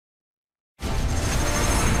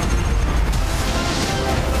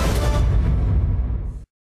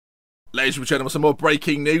Ladies and gentlemen, some more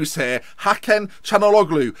breaking news here.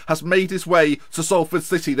 CALHANOGLU has made his way to Salford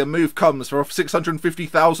City. The move comes for a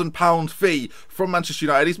 £650,000 fee from Manchester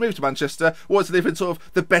United. He's moved to Manchester, wants to live in sort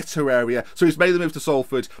of the better area, so he's made the move to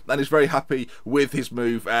Salford and is very happy with his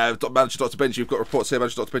move. Manager Dr. Benji, you've got reports here.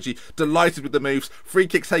 Manager Dr. Benji delighted with the moves. Free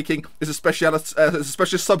kick taking is a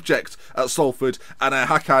special subject at Salford, and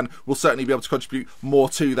Hakan will certainly be able to contribute more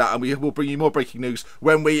to that. And we will bring you more breaking news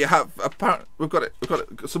when we have. We've got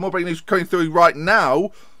some more breaking news coming through right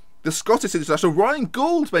now. The Scottish international Ryan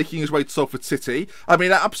Gould making his way to Salford City. I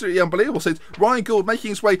mean, absolutely unbelievable. So Ryan Gould making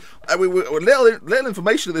his way. Little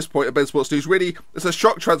information at this point at Ben Sports News. Really, it's a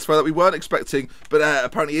shock transfer that we weren't expecting, but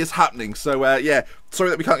apparently is happening. So yeah, sorry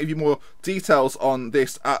that we can't give you more details on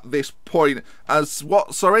this at this point. As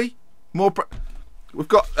what? Sorry, more. We've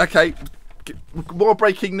got more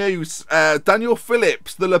breaking news. Daniel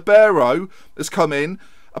Phillips, the libero, has come in.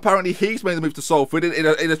 Apparently, he's made the move to Salford in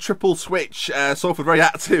a triple switch. Salford very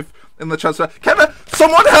active in the transfer. Kevin,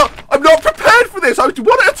 someone help! I'm not prepared for this. One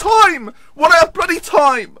at a time. One at a bloody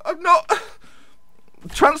time. I'm not.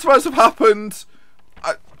 Transfers have happened.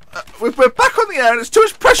 We're back on the air, and it's too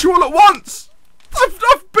much pressure all at once. I've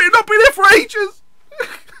not been here for ages.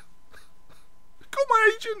 Got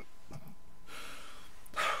my agent.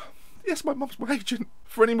 Yes, my mum's my agent.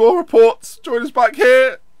 For any more reports, join us back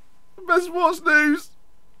here. Ben Sports News.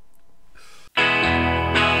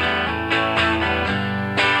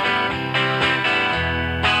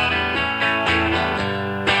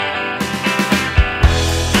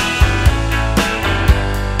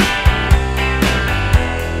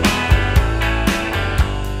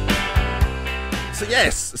 So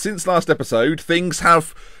yes, since last episode, things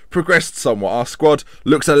have progressed somewhat. Our squad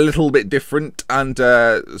looks a little bit different, and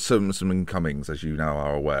some incomings, as you now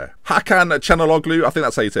are aware. CALHANOGLU, I think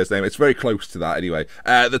that's how you say his name. It's very close to that anyway.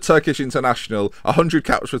 The Turkish international, 100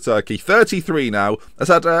 caps for Turkey, 33 now. Has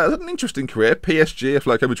had an interesting career. PSG,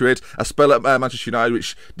 Atletico Madrid, a spell at Manchester United,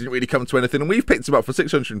 which didn't really come to anything, and we've picked him up for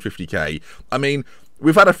 650k. I mean,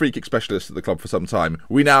 we've had a free kick specialist at the club for some time.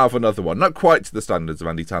 We now have another one. Not quite to the standards of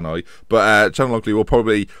Andy Tannoy, but CALHANOGLU will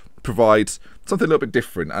probably provide something a little bit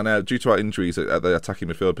different, and due to our injuries at the attacking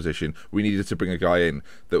midfield position, we needed to bring a guy in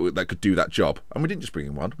that could do that job, and we didn't just bring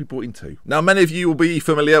in one, we brought in two. Now, many of you will be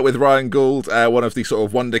familiar with Ryan Gould, one of the sort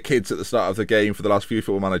of wonder kids at the start of the game for the last few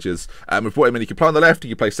football managers. We've brought him in. He can play on the left, he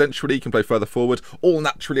can play centrally, he can play further forward, all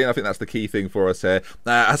naturally, and I think that's the key thing for us here.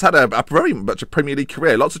 Has had a very much a Premier League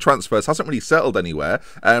career, lots of transfers, hasn't really settled anywhere.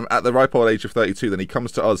 At the ripe old age of 32, then he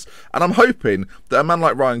comes to us, and I'm hoping that a man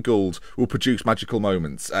like Ryan Gould will produce magical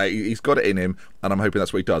moments. He's got it in him, and I'm hoping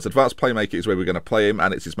that's what he does. Advanced playmaker is where we're going to play him,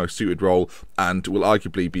 and it's his most suited role, and will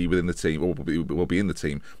arguably be within the team, or will be in the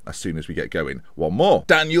team as soon as we get going. One more.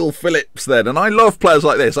 Daniel Phillips then, and I love players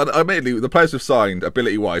like this. Admittedly, the players we've signed,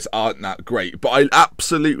 ability-wise, aren't that great, but I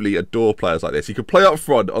absolutely adore players like this. He can play up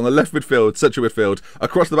front, on the left midfield, central midfield,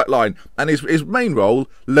 across the back line, and his main role,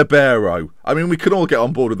 libero. I mean, we can all get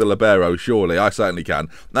on board with the libero, surely. I certainly can.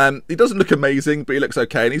 He doesn't look amazing, but he looks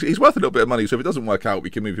okay, and he's worth a little bit of money, so if it doesn't work out, we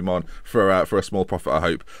can move him on for a small profit, I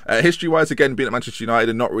hope. History-wise, again, being at Manchester United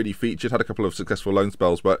and not really featured, had a couple of successful loan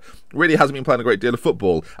spells, but really hasn't been playing a great deal of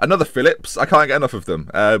football. Another Phillips, I can't get enough of them.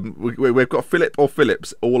 We've got Philip or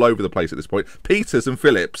Phillips all over the place at this point. Peters and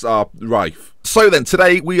Phillips are rife. So then,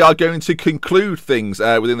 today we are going to conclude things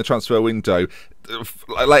within the transfer window.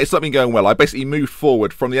 Like, it's not been going well. I basically moved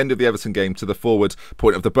forward from the end of the Everton game to the forward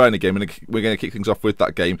point of the Burnley game, and we're going to kick things off with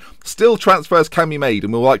that game. Still, transfers can be made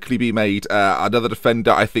and will likely be made. Another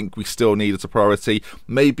defender I think we still need as a priority.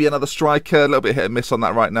 Maybe another striker, a little bit hit and miss on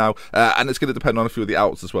that right now, and it's going to depend on a few of the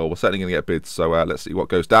outs as well. We're certainly going to get bids, so let's see what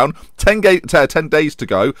goes down. 10 days to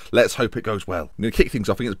go. Let's hope it goes well. I'm going to kick things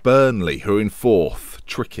off against Burnley, who are in 4th.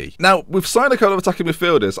 Tricky. Now, we've signed a couple of attacking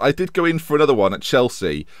midfielders. I did go in for another one at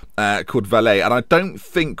Chelsea called Valet, and I don't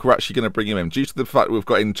think we're actually going to bring him in due to the fact that we've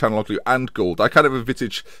got in CALHANOGLU and Gould. I kind of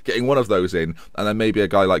envisage getting one of those in, and then maybe a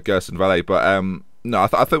guy like Gerson Valet, but no,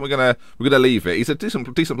 I think we're gonna leave it. He's a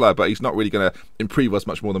decent player, but he's not really gonna improve us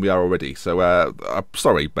much more than we are already. So I'm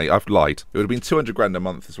sorry, mate, I've lied. It would have been 200 grand a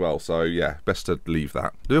month as well. So yeah, best to leave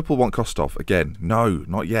that. Liverpool want Kostov again? No,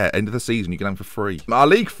 not yet. End of the season, you can have him for free. Our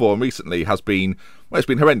league form recently has been. Well, it's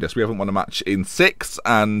been horrendous. We haven't won a match in 6,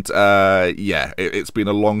 and yeah, it's been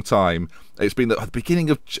a long time. It's been the beginning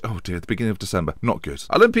of the beginning of December. Not good.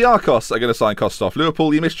 Olympiacos are going to sign Kostov.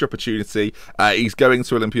 Liverpool, you missed your opportunity. He's going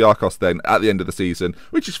to Olympiacos then at the end of the season,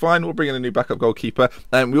 which is fine. We'll bring in a new backup goalkeeper.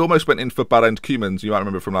 We almost went in for Barend Koemans. You might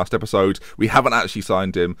remember from last episode. We haven't actually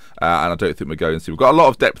signed him, and I don't think we're going to. We've got a lot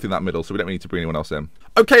of depth in that middle, so we don't need to bring anyone else in.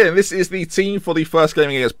 Okay, and this is the team for the first game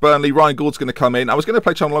against Burnley. Ryan Gould's going to come in. I was going to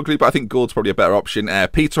play CALHANOGLU, but I think Gould's probably a better option.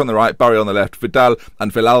 Peter on the right, Barry on the left, Vidal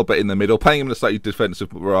and Villalba in the middle, playing him in a slightly defensive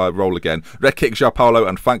role again. Rekic, João Paulo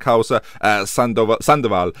and Fankhauser,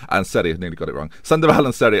 Sandoval and Seri. I nearly got it wrong. Sandoval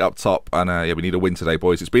and Seri up top. And yeah, we need a win today,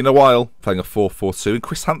 boys. It's been a while playing a 4-4-2, and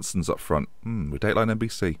Chris Hansen's up front. With Dateline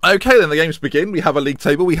NBC. Okay, then the games begin. We have a league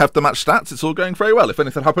table. We have the match stats. It's all going very well. If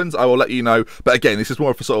anything happens, I will let you know. But again, this is more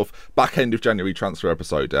of a sort of back end of January transfer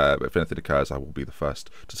episode. If anything occurs, I will be the first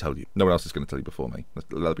to tell you. No one else is going to tell you before me.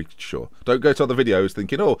 Let's be sure. Don't go to other videos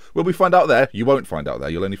thinking, oh, will we find out there? You won't find out there.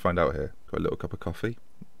 You'll only find out here. Got a little cup of coffee.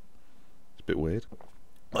 It's a bit weird.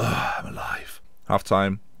 I'm alive. Half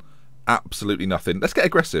time. Absolutely nothing. Let's get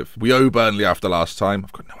aggressive. We owe Burnley after last time.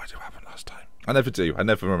 I've got no idea what happened last time. I never do. I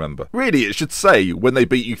never remember. Really, it should say when they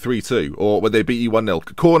beat you 3-2 or when they beat you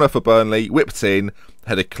 1-0. Corner for Burnley, whipped in,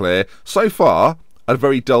 headed clear. So far, a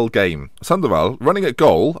very dull game. Sandoval running at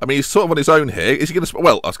goal. I mean, he's sort of on his own here. Is he going to...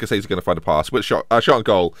 Well, I was going to say he's going to find a pass. But shot on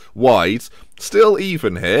goal, wide. Still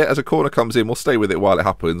even here. As a corner comes in, we'll stay with it while it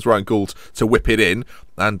happens. Ryan Gould to whip it in.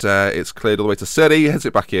 And it's cleared all the way to Seri. Heads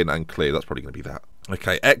it back in and clear. That's probably going to be that.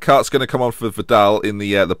 Okay, Eckhart's going to come on for Vidal in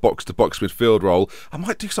the box-to-box midfield role. I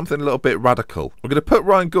might do something a little bit radical. We're going to put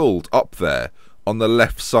Ryan Gould up there on the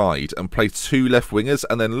left side and play two left wingers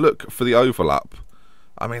and then look for the overlap.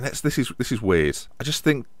 I mean, this is weird. I just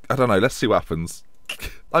think, I don't know, let's see what happens.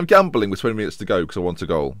 I'm gambling with 20 minutes to go because I want a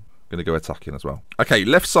goal. Going to go attacking as well. Okay,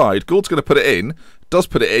 left side. Gould's going to put it in. Does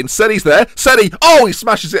put it in. Seri's there. Seri! Oh, he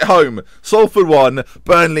smashes it home. Salford 1,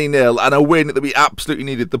 Burnley 0, and a win that we absolutely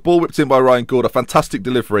needed. The ball whipped in by Ryan Gould, a fantastic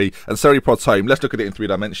delivery, and Seri prods home. Let's look at it in 3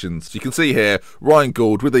 dimensions. You can see here, Ryan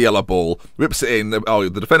Gould with the yellow ball, whips it in. Oh,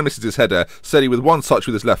 the defender misses his header. Seri with one touch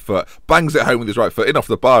with his left foot, bangs it home with his right foot, in off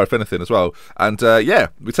the bar, if anything, as well. And yeah,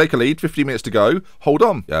 we take a lead, 15 minutes to go. Hold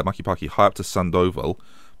on. Yeah, Maki Paki high up to Sandoval.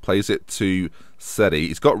 Plays it to Seri.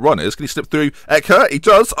 He's got runners. Can he slip through Eckhart? He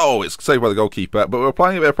does. Oh, it's saved by the goalkeeper. But we're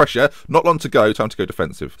applying a bit of pressure. Not long to go. Time to go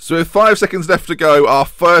defensive. So with 5 seconds left to go, our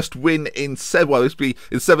first win in 7. Well, this will be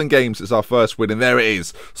in 7 games. It's our first win, and there it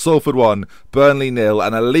is. Salford 1, Burnley 0,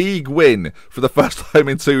 and a league win for the first time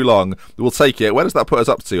in too long. We'll take it. Where does that put us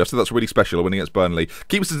up to? I think that's really special. Winning against Burnley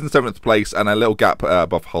keeps us in 7th place, and a little gap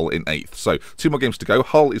above Hull in 8th. So 2 more games to go.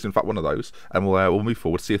 Hull is in fact one of those, and we'll move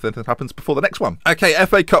forward to see if anything happens before the next one. Okay,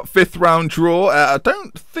 FA Cup 5th round draw. I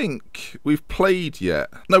don't think we've played yet.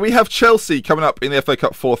 No, we have Chelsea coming up in the FA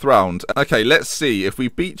Cup 4th round. Okay, let's see. If we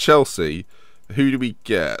beat Chelsea, who do we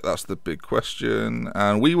get? That's the big question.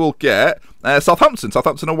 And we will get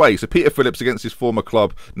Southampton away. So Peter Phillips against his former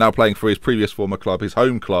club, now playing for his previous former club, his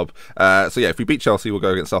home club. So yeah, if we beat Chelsea, we'll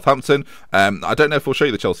go against Southampton. I don't know if we'll show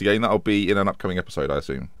you the Chelsea game. That'll be in an upcoming episode, I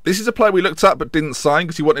assume. This is a player we looked at but didn't sign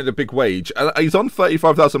because he wanted a big wage. He's on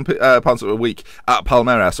 £35,000 a week at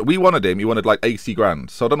Palmeiras. We wanted him. He wanted like 80 grand.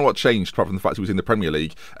 So I don't know what changed apart from the fact he was in the Premier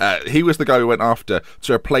League. He was the guy we went after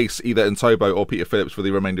to replace either Ntobo or Peter Phillips for the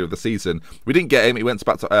remainder of the season. We didn't get him. He went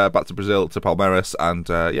back to Brazil, to Palmeiras, and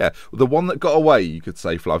yeah, the one that got away, you could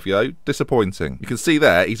say, Flavio. Disappointing. You can see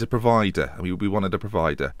there, he's a provider. I mean, we wanted a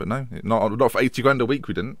provider, but no, not for 80 grand a week.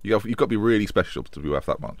 We didn't. You've got to be really special to be worth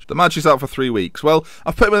that much. The match is out for 3 weeks. Well,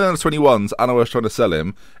 I've put him in the 21s, and I was trying to sell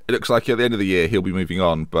him. It looks like at the end of the year he'll be moving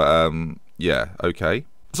on, but yeah, okay.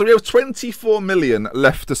 So we have 24 million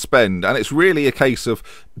left to spend, and it's really a case of,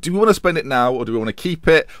 do we want to spend it now or do we want to keep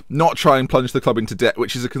it, not try and plunge the club into debt,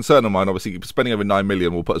 which is a concern of mine. Obviously, spending over 9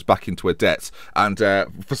 million will put us back into a debt, and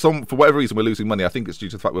for whatever reason we're losing money. I think it's due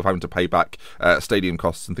to the fact we're having to pay back stadium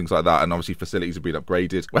costs and things like that, and obviously facilities have been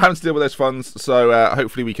upgraded. We're having to deal with those funds, so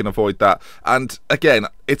hopefully we can avoid that. And again,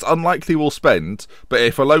 it's unlikely we'll spend, but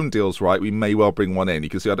if a loan deal's right, we may well bring one in. You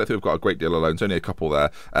can see I don't think we've got a great deal of loans, only a couple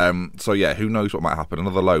there. So yeah, who knows what might happen.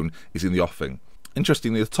 Another loan is in the offing.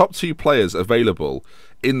 Interestingly, the top 2 players available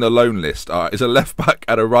in the loan list is a left back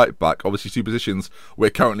and a right back. Obviously 2 positions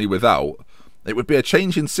we're currently without. It would be a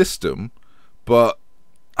change in system, but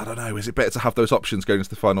I don't know, is it better to have those options going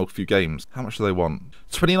into the final few games? How much do they want?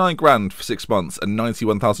 29 grand for 6 months and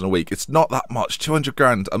 91,000 a week. It's not that much. 200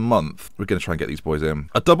 grand a month. We're going to try and get these boys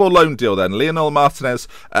in. A double loan deal then. Lionel Martinez,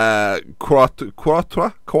 Quarta,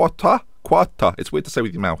 it's weird to say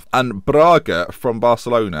with your mouth. And Braga from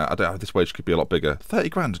Barcelona. I don't know, this wage could be a lot bigger. 30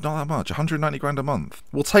 grand, not that much. 190 grand a month.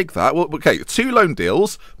 We'll take that. Well, okay, 2 loan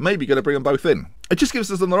deals. Maybe going to bring them both in. It just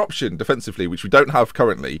gives us another option defensively, which we don't have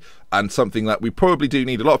currently, and something that we probably do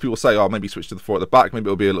need. A lot of people say, oh, maybe switch to the 4 at the back, maybe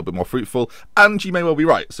it'll be a little bit more fruitful, and you may well be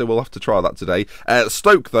right, so we'll have to try that today.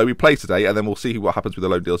 Stoke, though, we play today, and then we'll see what happens with the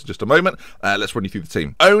loan deals in just a moment. Let's run you through the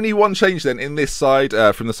team. Only one change then in this side,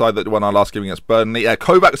 from the side that won our last game against Burnley.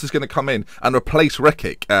 Kovacs is going to come in and replace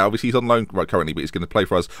Rekic. Obviously, he's on loan currently, but he's going to play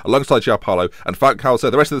for us alongside Gianpaolo and Falcao. So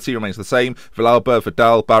the rest of the team remains the same. Villalba,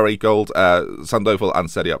 Vidal, Barry, Gold, Sandoval,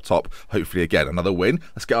 and Seri up top. Hopefully, again, another win.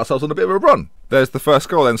 Let's get ourselves on a bit of a run. There's the first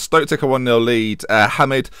goal then. Stoke take a 1-0 lead.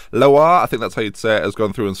 Hamid Loar, I think that's how you'd say it, has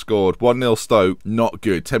gone through and scored. 1-0 Stoke, not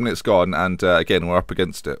good. 10 minutes gone, and again, we're up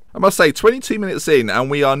against it. I must say, 22 minutes in, and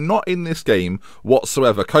we are not in this game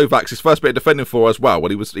whatsoever. Kovacs, his first bit of defending for us, well,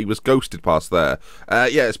 he was ghosted past there.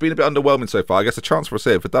 Yeah, it's been a bit underwhelming so far. I guess a chance for us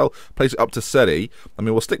here. Vidal plays it up to Seri. I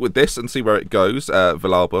mean, we'll stick with this and see where it goes.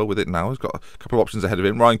 Villalba with it now. He's got a couple of options ahead of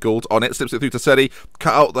him. Ryan Gould on it, slips it through to Seri.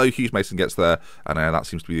 Cut out, though. Hughes Mason gets there, and that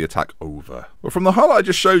seems to be the attack over. Well, from the highlight I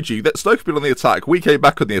just showed you, that Stoke have been on the attack. We came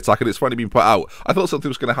back on the attack, and it's finally been put out. I thought something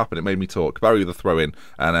was going to happen. It made me talk. Barry with a throw-in,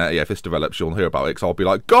 and yeah, if this develops, you'll hear about it, because I'll be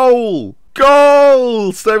like, goal!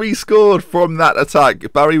 Goal! Seri scored from that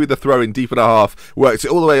attack. Barry with the throw-in deep in a half. Works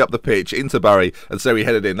it all the way up the pitch into Barry, and Seri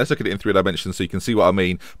headed in. Let's look at it in 3 dimensions so you can see what I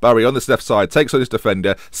mean. Barry on this left side takes on his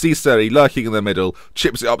defender, sees Seri lurking in the middle,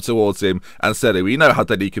 chips it up towards him, and Seri, we know how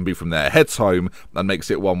deadly he can be from there, heads home and makes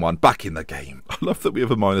it 1-1. Back in the game. I love that we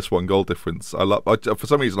have a -1 goal difference. For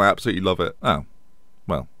some reason, I absolutely love it. Oh,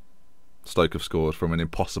 well. Stoke have scored from an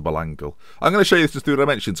impossible angle. I'm going to show you this just through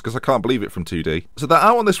dimensions because I can't believe it from 2D. So they're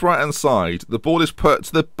out on this right hand side. The ball is put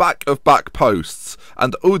to the back of back posts,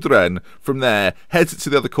 and Udren from there heads it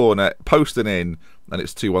to the other corner, posting in, and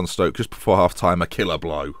it's 2-1 Stoke just before half time. A killer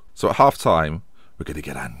blow. So at half time, we're going to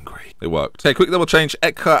get angry. It worked. Okay, quick double change.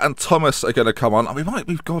 Eckhart and Thomas are going to come on. And we might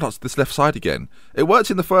move God out to this left side again. It worked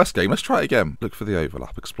in the first game. Let's try it again. Look for the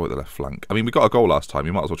overlap. Exploit the left flank. I mean, we got a goal last time.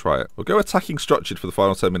 You might as well try it. We'll go attacking structured for the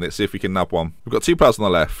final 10 minutes. See if we can nab one. We've got 2 players on the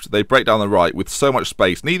left. They break down the right with so much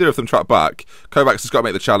space. Neither of them track back. Kovacs has got to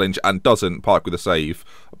make the challenge and doesn't. Park with a save.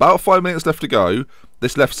 About 5 minutes left to go.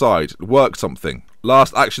 This left side worked something.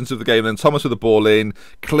 Last actions of the game, then Thomas with the ball in,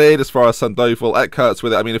 cleared as far as Sandoval. Eckhart's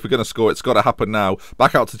with it. I mean, if we're going to score, it's got to happen now.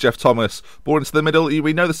 Back out to Jeff Thomas. Ball into the middle.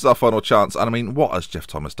 We know this is our final chance. And I mean, what has Jeff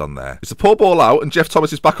Thomas done there? It's a poor ball out, and Jeff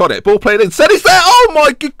Thomas is back on it. Ball played in. Seri's there. Oh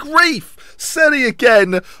my good grief! Seri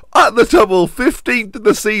again at the double, 15th of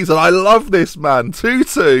the season. I love this, man.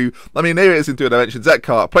 2-2. I mean, here it is in 2 dimensions.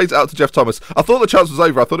 Eckhart plays it out to Jeff Thomas. I thought the chance was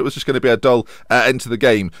over. I thought it was just going to be a dull end to the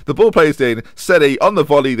game. The ball plays in. Seri on the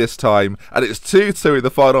volley this time, and it's 2-2 in the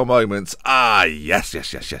final moments. Ah, yes.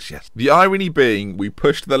 The irony being, we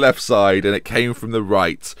pushed the left side, and it came from the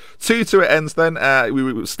right. 2-2 it ends then.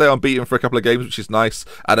 We stay unbeaten for a couple of games, which is nice,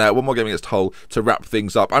 and one more game against Hull to wrap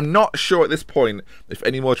things up. I'm not sure at this point if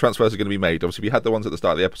any more transfers are going to be made. Obviously, we had the ones at the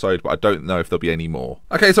start of the episode, but I don't know if there'll be any more.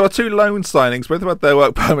 Okay, so our 2 loan signings, both have had their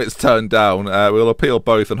work permits turned down. We'll appeal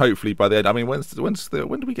both, and hopefully by the end. I mean, when do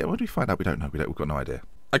we find out? We don't know. We've got no idea.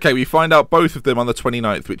 Okay, we find out both of them on the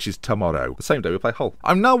 29th, which is tomorrow. The same day we play Hull.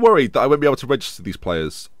 I'm now worried that I won't be able to register these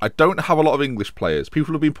players. I don't have a lot of English players.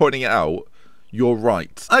 People have been pointing it out. You're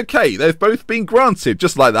right. Okay, they've both been granted,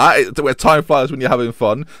 just like that. Where time flies when you're having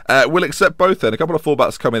fun. We'll accept both then. A couple of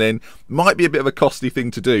fullbacks coming in. Might be a bit of a costly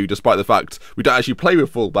thing to do, despite the fact we don't actually play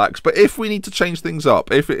with fullbacks. But if we need to change things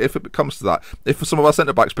up, if it comes to that, if some of our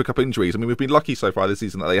centre-backs pick up injuries, I mean, we've been lucky so far this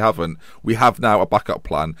season that they haven't. We have now a backup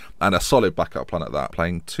plan, and a solid backup plan at that.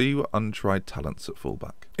 Playing 2 untried talents at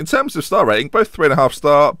fullback. In terms of star rating, both 3.5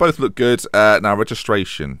 star. Both look good. Now,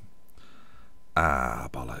 registration. Ah,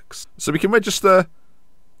 bollocks. So we can register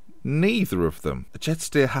neither of them. A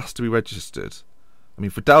Jetsteer has to be registered. I mean,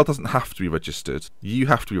 Vidal doesn't have to be registered. You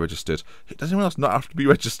have to be registered. Does anyone else not have to be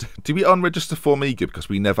registered? Do we unregister Formiga because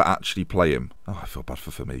we never actually play him? Oh, I feel bad for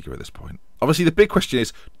Formiga at this point. Obviously, the big question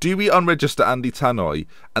is, do we unregister Andy Tannoy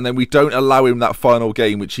and then we don't allow him that final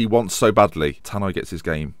game which he wants so badly? Tannoy gets his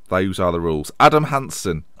game. Those are the rules. Adam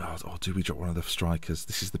Hansen. Oh, do we drop one of the strikers?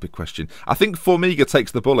 This is the big question. I think Formiga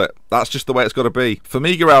takes the bullet. That's just the way it's got to be.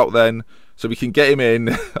 Formiga out then, so we can get him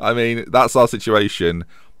in. I mean, that's our situation.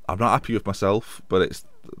 I'm not happy with myself, but it's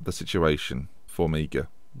the situation. Formiga.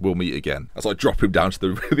 We'll meet again as I drop him down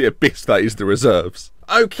to the abyss that is the reserves.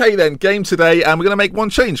 Okay then, game today, and we're going to make one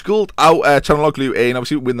change. Called out CALHANOGLU in.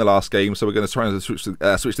 Obviously, we win the last game, so we're going to try and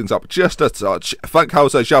switch things up just a touch.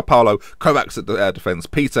 Fankhauser, João Paulo, Kovacs at the defence,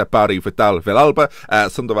 Peter, Barry, Vidal, Villalba,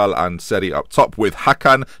 Sandoval and Seri up top with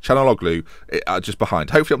Hakan, CALHANOGLU just behind.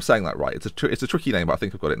 Hopefully I'm saying that right. It's a tricky name, but I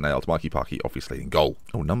think I've got it nailed. Mikey Parky, obviously, in goal.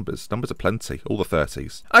 Oh, numbers. Numbers are plenty. All the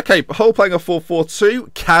 30s. Okay, Hull playing a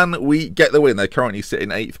 4-4-2. Can we get the win? They currently sit in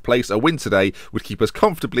 8th place. A win today would keep us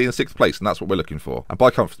comfortably in 6th place, and that's what we're looking for. And by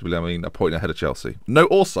comfortably, I mean a point ahead of Chelsea. Note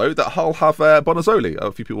also that Hull have Bonazzoli.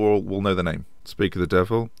 A few people will know the name. Speak of the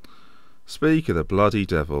devil. Speak of the bloody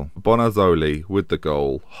devil. Bonazzoli with the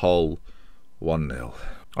goal. Hull 1-0.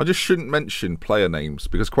 I just shouldn't mention player names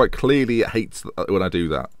because quite clearly it hates when I do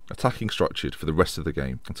that. Attacking structured for the rest of the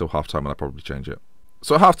game until half-time, and I'll probably change it.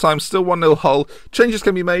 So at half-time, still 1-0 Hull. Changes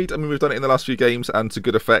can be made. I mean, we've done it in the last few games and to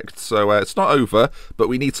good effect. So it's not over, but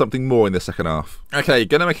we need something more in the second half. Okay,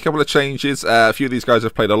 going to make a couple of changes. A few of these guys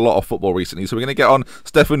have played a lot of football recently. So we're going to get on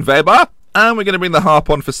Stefan Weber. And we're going to bring the harp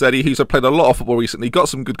on for Seri, who's played a lot of football recently. Got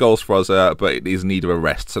some good goals for us, but it is in need of a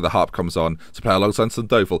rest. So the harp comes on to play alongside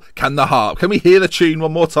Sandoval. Can we hear the tune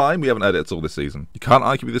one more time? We haven't heard it at all this season. You can't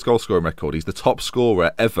argue with this goal scoring record. He's the top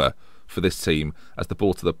scorer ever for this team as the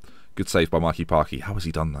ball to the... Good save by Mikey Parky. How has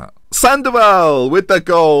he done that? Sandoval with the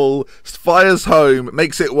goal. Fires home.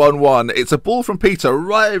 Makes it 1-1. It's a ball from Peter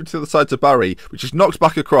right over to the side to Barry, which is knocked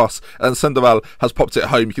back across, and Sandoval has popped it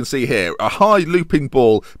home. You can see here a high looping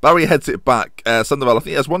ball. Barry heads it back. Sandoval, I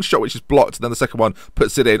think he has one shot which is blocked, and then the second one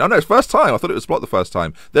puts it in. Oh no, it's first time. I thought it was blocked the first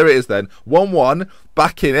time. There it is then. 1-1.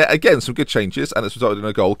 Back in it. Again, some good changes, and it's resulted in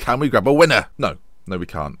a goal. Can we grab a winner? No. No, we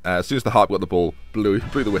can't. As soon as the harp got the ball, blew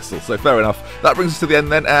the whistle. So fair enough. That brings us to the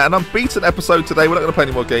end then. An unbeaten episode today. We're not going to play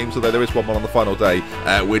any more games, although there is one more on the final day.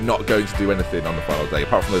 We're not going to do anything on the final day,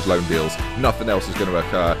 apart from those loan deals. Nothing else is going to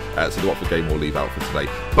occur. So the Watford game will leave out for today.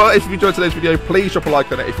 But if you enjoyed today's video, please drop a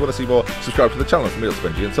like on it. If you want to see more, subscribe to the channel. From me,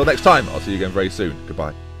 Benji. Until next time, I'll see you again very soon.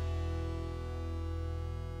 Goodbye.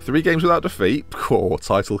 3 games without defeat? Core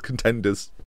title contenders.